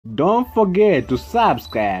Don't forget to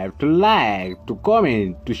subscribe, to like, to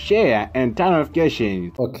comment, to share, and turn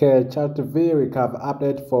notifications. Okay, Chat TV, we have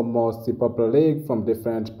update for most popular league from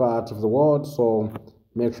different parts of the world. So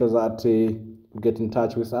make sure that you get in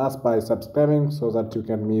touch with us by subscribing so that you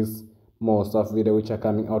can miss most of video which are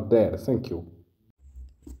coming out there. Thank you.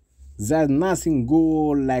 There's nothing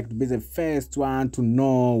good like to be the first one to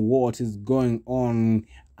know what is going on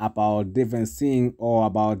about different things or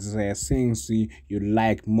about the things you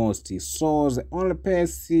like most. So the only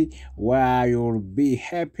place where you'll be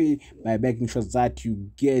happy by making sure that you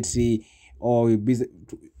get or you be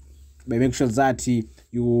by making sure that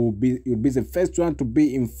you'll be the first one to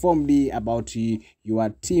be informed about your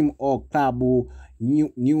team or club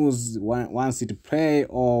news once it play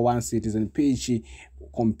or once it is in pitch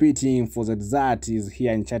competing for the result is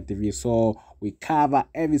here in Chat TV. So we cover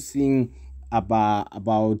everything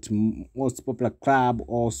about most popular club,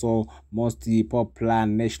 also most popular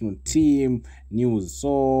national team news.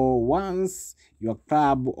 So once your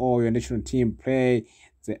club or your national team play,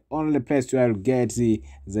 the only place where you get the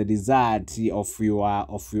result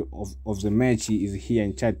of the match is here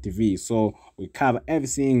in Chat TV. So we cover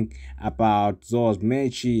everything about those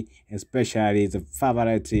matches, especially the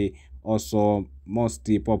favorite, also most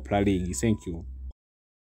popular league. Thank you.